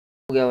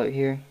Geller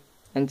here,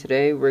 and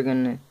today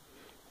I'm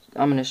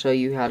gonna show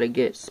you how to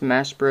get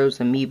Smash Bros.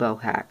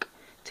 Amiibo hack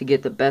to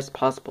get the best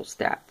possible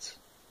stats.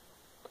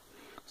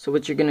 So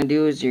what you're gonna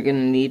do is you're gonna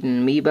need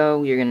an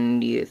Amiibo, you're gonna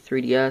need a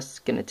 3DS,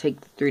 gonna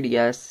take the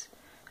 3DS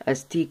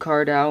SD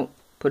card out,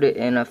 put it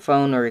in a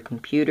phone or a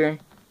computer.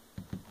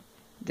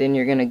 Then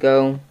you're gonna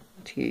go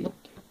to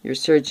your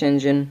search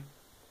engine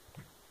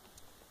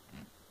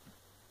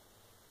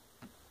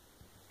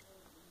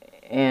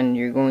and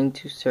you're going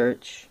to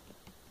search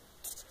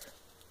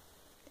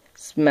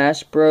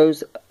Smash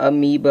Bros.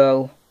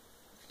 Amiibo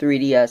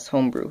 3DS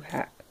Homebrew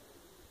hack.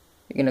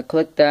 You're going to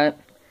click that.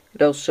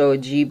 It'll show a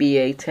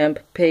GBA temp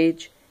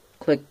page.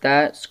 Click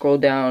that. Scroll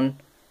down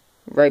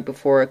right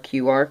before a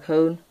QR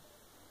code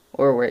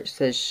or where it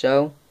says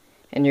show.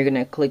 And you're going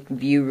to click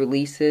view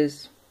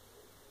releases.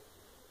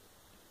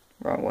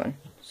 Wrong one.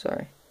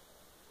 Sorry.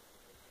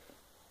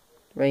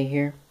 Right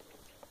here.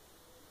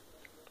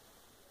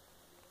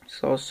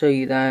 So I'll show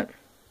you that.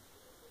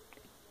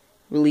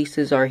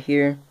 Releases are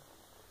here.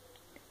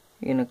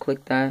 You're going to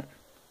click that.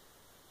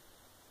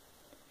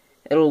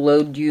 It'll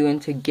load you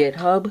into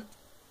GitHub.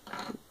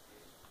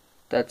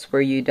 That's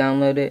where you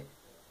download it.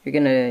 You're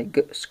going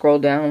to scroll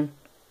down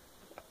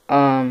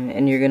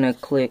and you're going to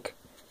click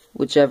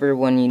whichever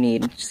one you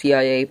need.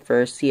 CIA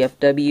for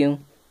CFW,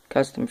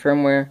 custom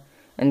firmware,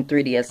 and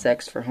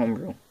 3DSX for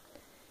homebrew.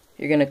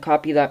 You're going to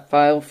copy that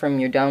file from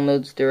your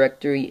downloads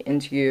directory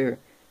into your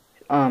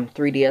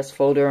 3DS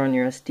folder on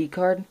your SD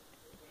card,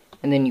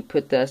 and then you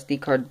put the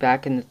SD card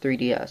back in the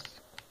 3DS.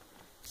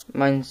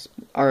 Mine's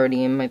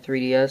already in my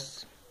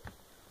 3DS,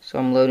 so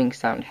I'm loading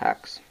sound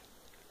hacks.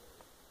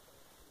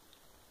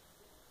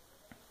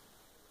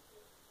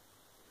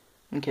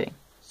 Okay,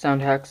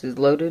 sound hacks is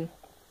loaded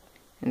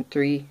in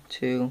 3,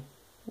 2,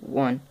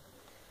 1.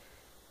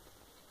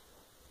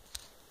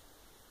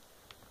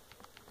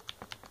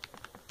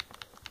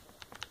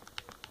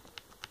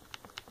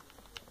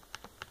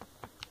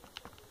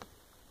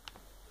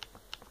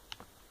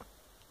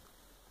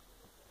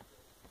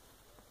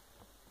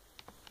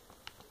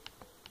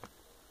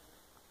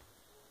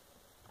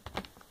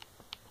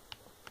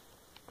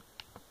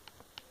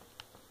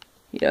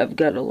 Yeah, I've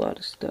got a lot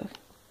of stuff.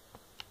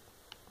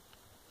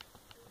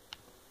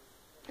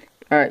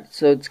 Alright,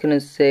 so it's going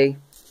to say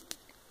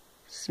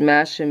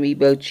Smash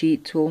Amiibo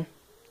Cheat Tool.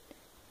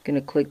 Going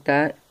to click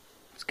that.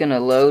 It's going to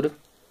load.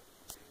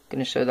 Going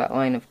to show that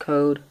line of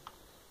code.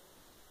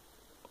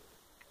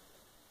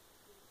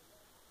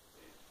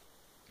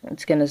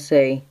 It's going to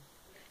say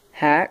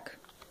hack.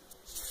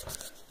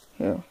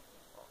 Here.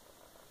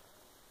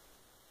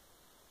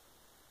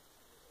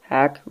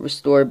 Hack,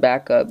 restore,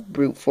 backup,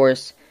 brute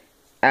force,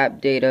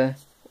 app data,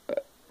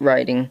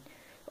 writing,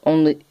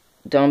 only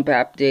dump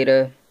app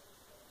data,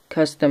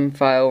 custom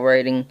file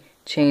writing,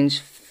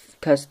 change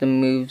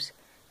custom moves,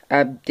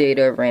 app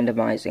data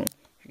randomizing.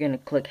 You're going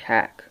to click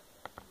hack.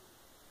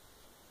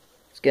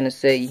 It's going to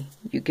say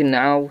you can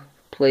now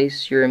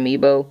place your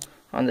Amiibo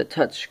on the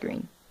touch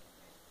screen.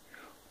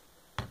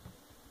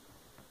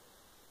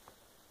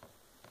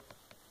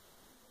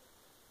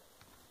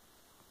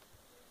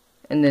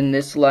 And then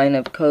this line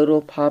of code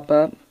will pop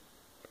up.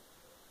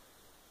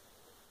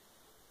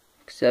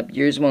 Except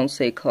yours won't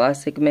say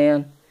Classic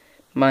Man.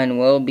 Mine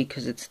will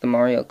because it's the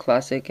Mario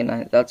Classic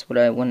and that's what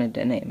I wanted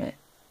to name it.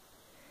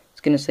 It's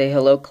going to say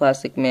hello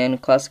Classic Man.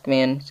 Classic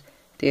Man's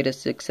data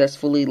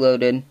successfully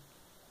loaded.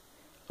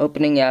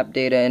 Opening app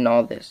data and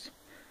all this.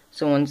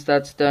 So once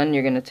that's done,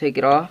 you're going to take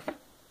it off.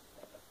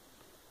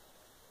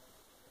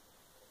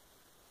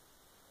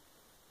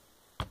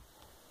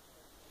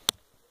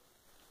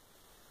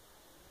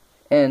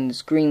 And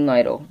this green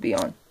light will be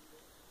on.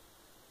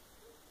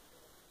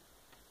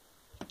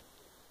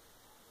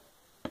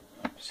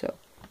 So,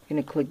 I'm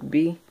going to click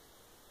B.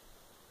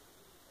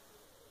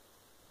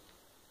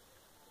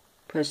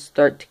 Press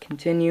start to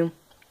continue.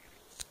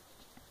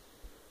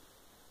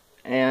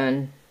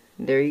 And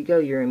there you go,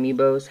 your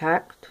Amiibo is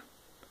hacked.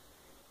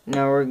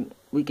 Now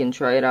we can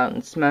try it out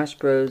in Smash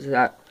Bros.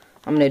 I'm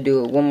going to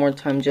do it one more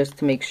time just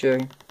to make sure.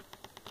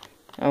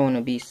 I want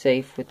to be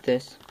safe with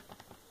this.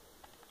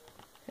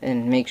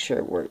 And make sure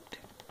it worked.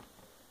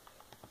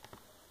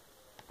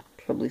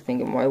 Probably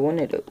thinking, why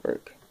wouldn't it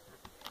work?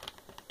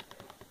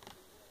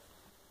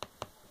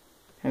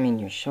 I mean,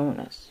 you're showing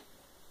us.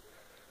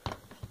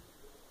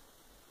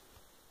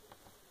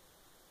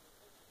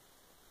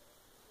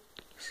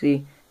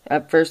 See,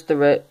 at first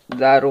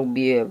that'll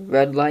be a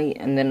red light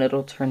and then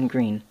it'll turn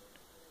green.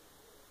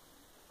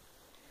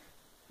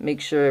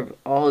 Make sure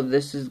all of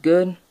this is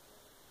good.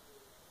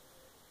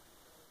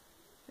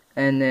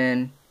 And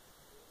then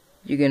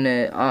you're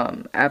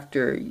gonna,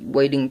 after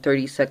waiting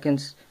 30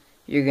 seconds,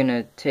 you're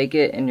gonna take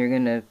it and you're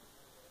gonna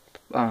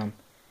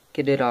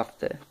get it off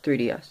the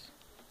 3DS.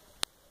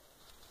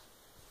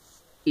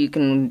 You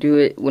can do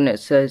it when it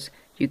says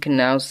you can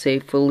now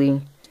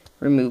safely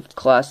remove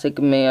Classic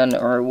Man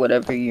or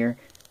whatever your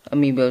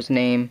Amiibo's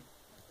name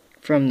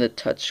from the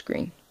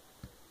touchscreen.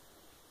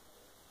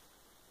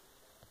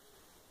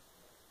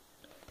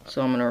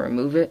 So I'm going to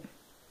remove it.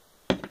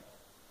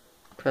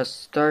 Press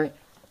start.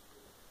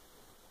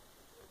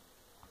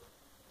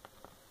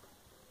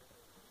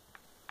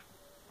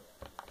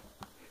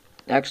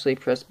 Actually,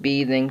 press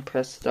B, then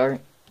press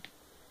start.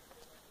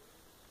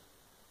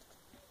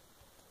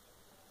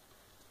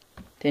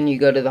 Then you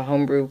go to the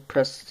homebrew,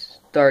 press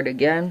start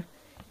again,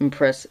 and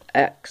press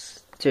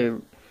X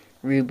to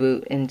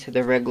reboot into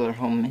the regular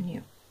home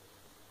menu.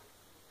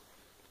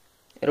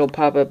 It'll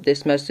pop up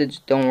this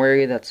message. Don't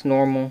worry, that's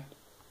normal.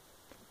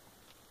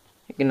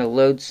 You're gonna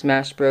load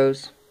Smash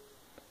Bros.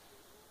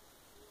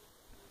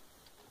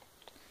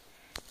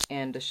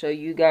 And to show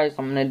you guys,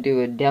 I'm gonna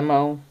do a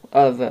demo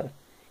of a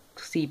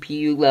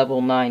CPU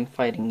level 9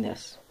 fighting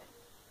this.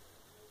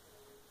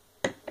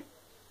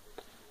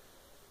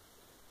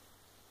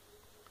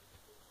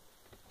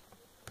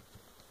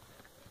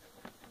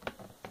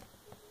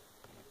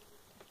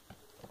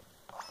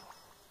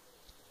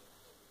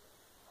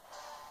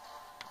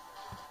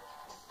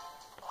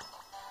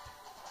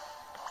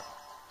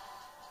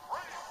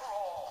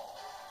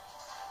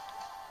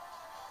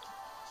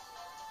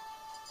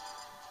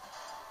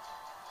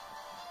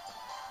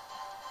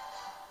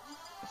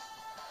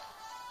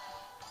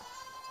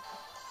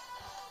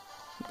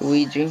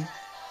 Luigi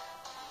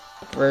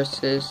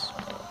versus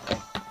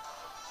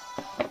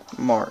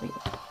Mario.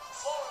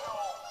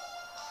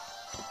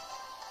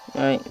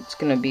 Alright, it's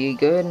gonna be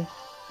good.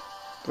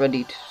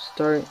 Ready to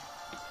start.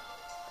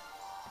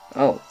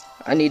 Oh,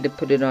 I need to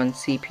put it on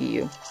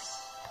CPU.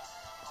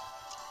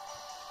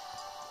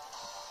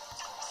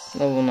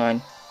 Level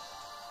 9.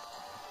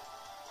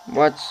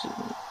 Watch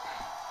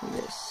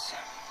this.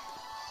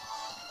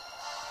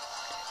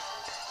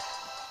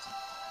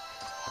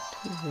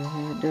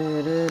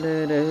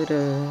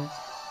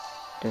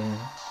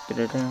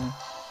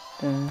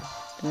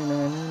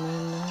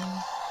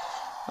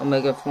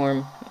 Omega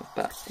form of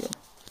Bastille.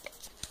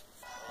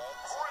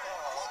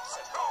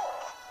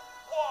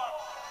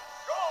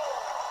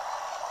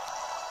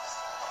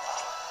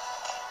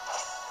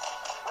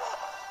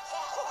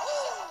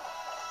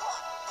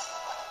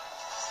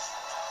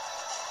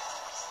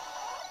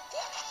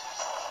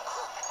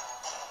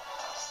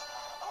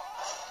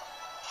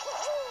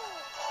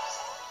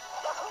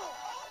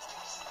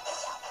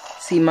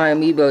 See, my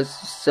Amiibo is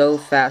so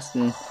fast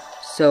and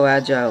so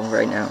agile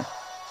right now.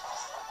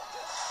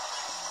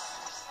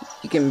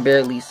 You can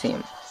barely see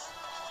him.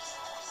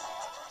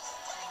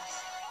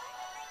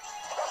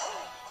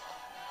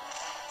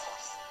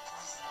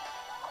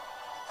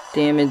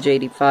 Damage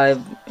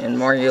 85 and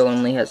Mario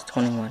only has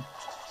 21.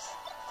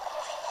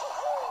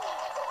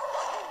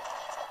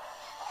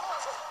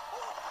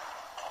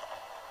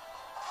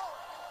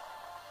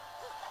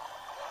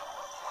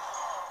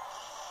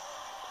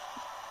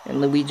 And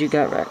Luigi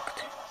got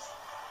wrecked.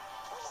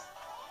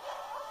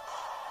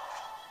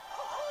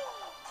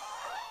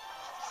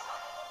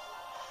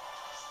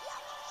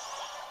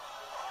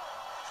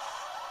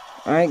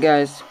 Alright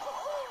guys.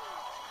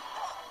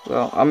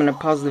 Well, I'm gonna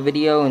pause the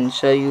video and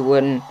show you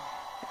when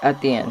at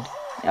the end,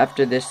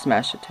 after this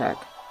smash attack.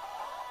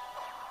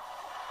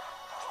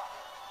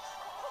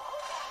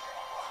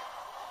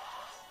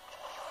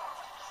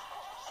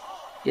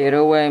 Get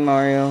away,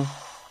 Mario.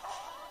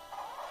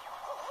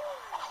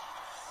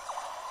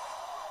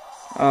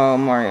 Oh,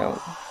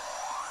 Mario.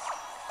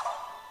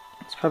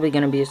 It's probably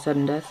gonna be a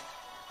sudden death.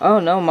 Oh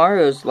no,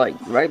 Mario's like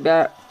right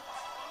back.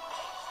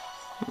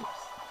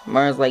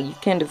 Mario's like, you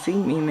can't defeat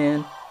me,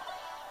 man.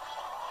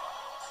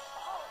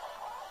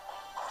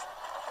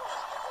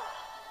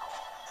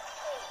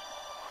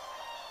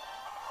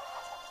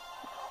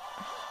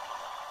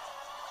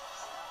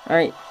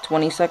 Alright,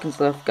 20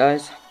 seconds left,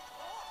 guys.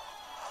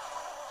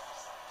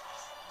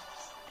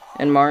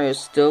 And Mario's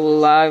still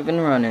alive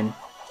and running.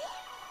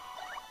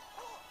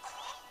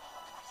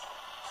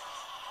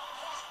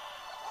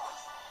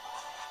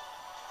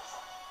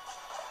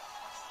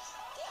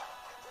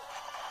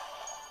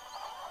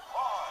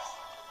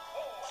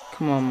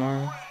 Come on,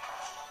 Mario.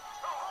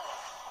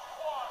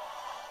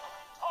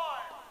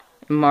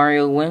 And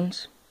Mario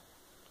wins.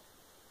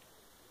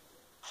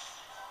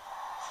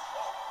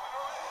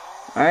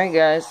 Alright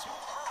guys,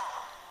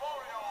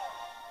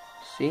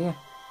 see ya.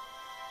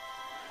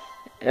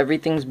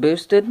 Everything's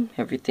boosted,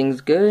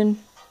 everything's good.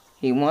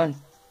 He won.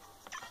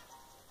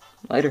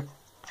 Later.